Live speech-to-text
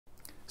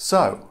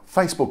So,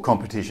 Facebook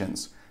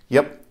competitions.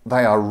 Yep,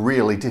 they are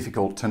really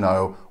difficult to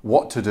know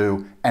what to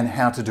do and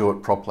how to do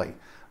it properly.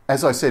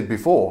 As I said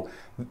before,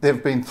 there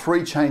have been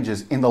 3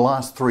 changes in the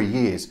last 3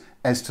 years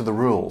as to the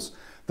rules.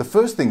 The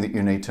first thing that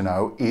you need to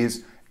know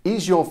is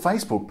your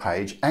Facebook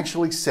page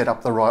actually set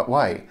up the right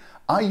way?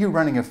 Are you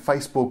running a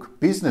Facebook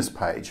business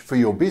page for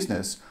your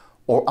business,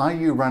 or are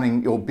you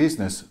running your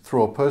business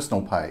through a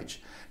personal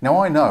page?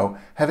 Now, I know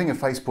having a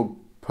Facebook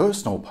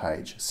personal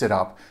page set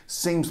up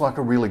seems like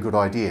a really good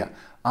idea.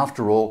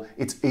 After all,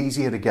 it's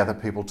easier to gather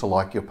people to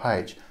like your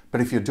page. But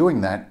if you're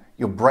doing that,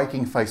 you're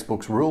breaking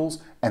Facebook's rules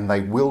and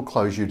they will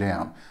close you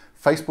down.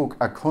 Facebook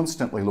are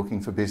constantly looking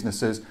for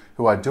businesses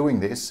who are doing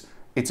this.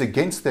 It's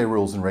against their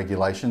rules and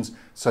regulations,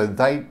 so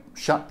they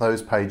shut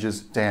those pages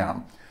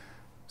down.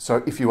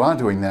 So if you are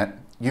doing that,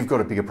 you've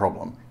got a bigger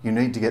problem. You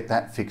need to get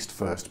that fixed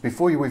first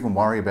before you even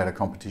worry about a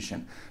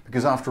competition.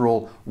 Because after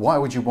all, why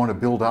would you want to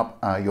build up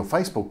your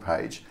Facebook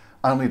page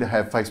only to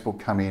have Facebook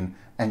come in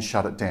and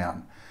shut it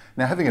down?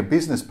 Now, having a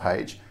business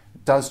page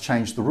does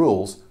change the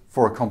rules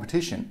for a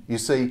competition. You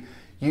see,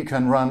 you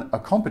can run a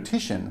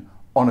competition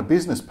on a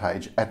business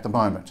page at the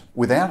moment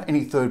without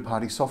any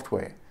third-party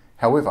software.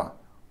 However,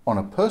 on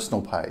a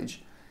personal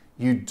page,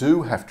 you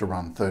do have to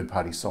run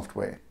third-party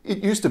software. It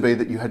used to be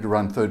that you had to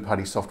run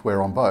third-party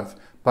software on both,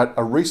 but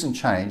a recent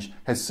change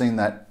has seen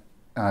that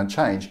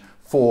change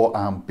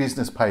for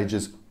business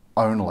pages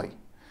only.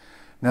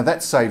 Now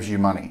that saves you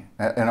money,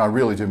 and I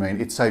really do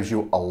mean it saves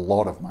you a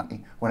lot of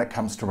money when it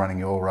comes to running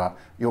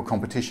your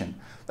competition.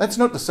 That's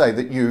not to say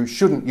that you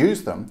shouldn't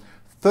use them.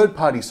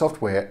 Third-party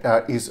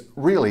software is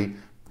really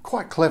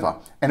quite clever,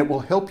 and it will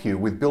help you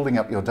with building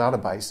up your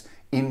database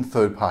in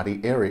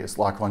third-party areas,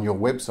 like on your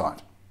website.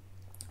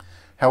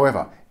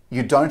 However,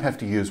 you don't have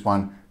to use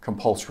one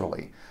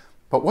compulsorily.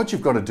 But what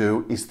you've got to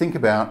do is think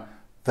about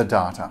the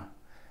data.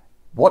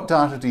 What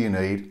data do you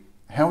need?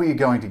 How are you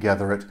going to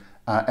gather it?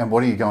 And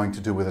what are you going to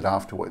do with it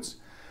afterwards?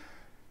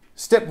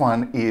 Step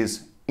 1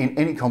 is, in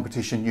any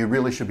competition, you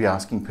really should be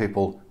asking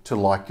people to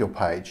like your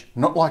page.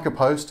 Not like a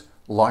post,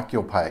 like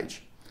your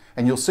page.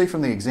 And you'll see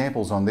from the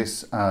examples on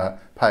this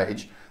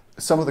page,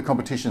 some of the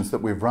competitions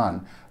that we've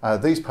run,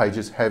 these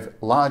pages have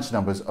large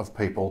numbers of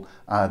people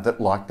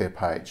that like their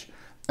page.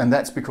 And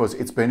that's because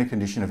it's been a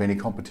condition of any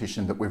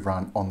competition that we've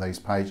run on these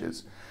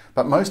pages.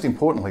 But most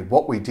importantly,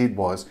 what we did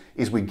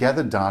is we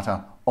gathered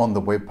data on the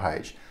web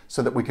page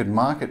so that we could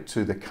market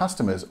to the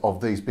customers of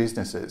these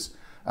businesses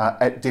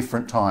at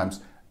different times.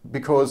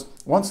 Because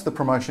once the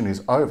promotion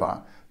is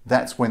over,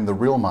 that's when the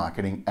real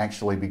marketing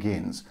actually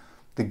begins.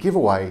 The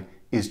giveaway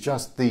is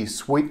just the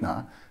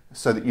sweetener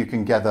so that you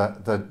can gather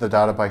the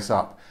database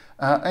up.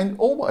 And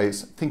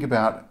always think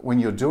about, when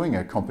you're doing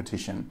a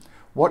competition,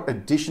 what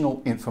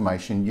additional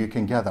information you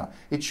can gather.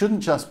 It shouldn't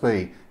just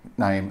be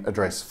name,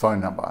 address, phone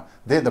number.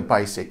 They're the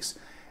basics.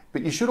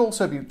 But you should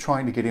also be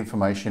trying to get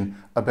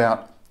information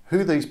about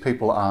who these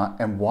people are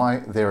and why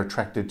they're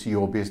attracted to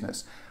your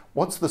business.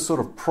 What's the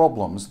sort of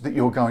problems that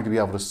you're going to be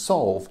able to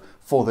solve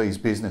for these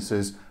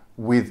businesses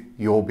with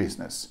your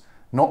business,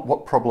 not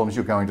what problems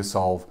you're going to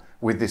solve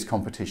with this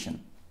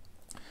competition.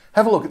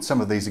 Have a look at some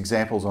of these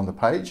examples on the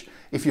page.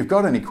 If you've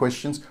got any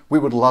questions, we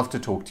would love to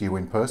talk to you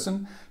in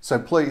person. So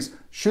please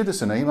shoot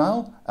us an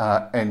email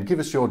and give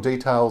us your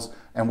details,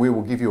 and we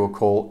will give you a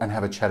call and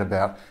have a chat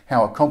about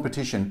how a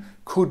competition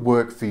could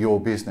work for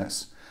your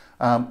business.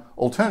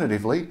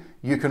 Alternatively,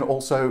 you can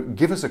also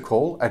give us a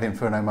call at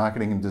Inferno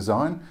Marketing and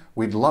Design.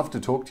 We'd love to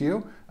talk to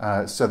you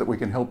so that we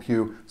can help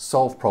you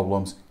solve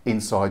problems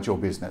inside your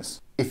business.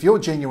 If you're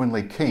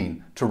genuinely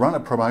keen to run a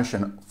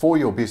promotion for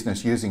your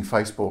business using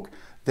Facebook,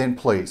 then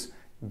please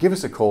give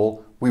us a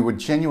call. We would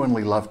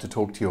genuinely love to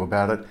talk to you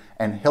about it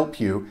and help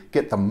you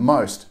get the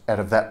most out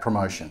of that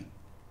promotion.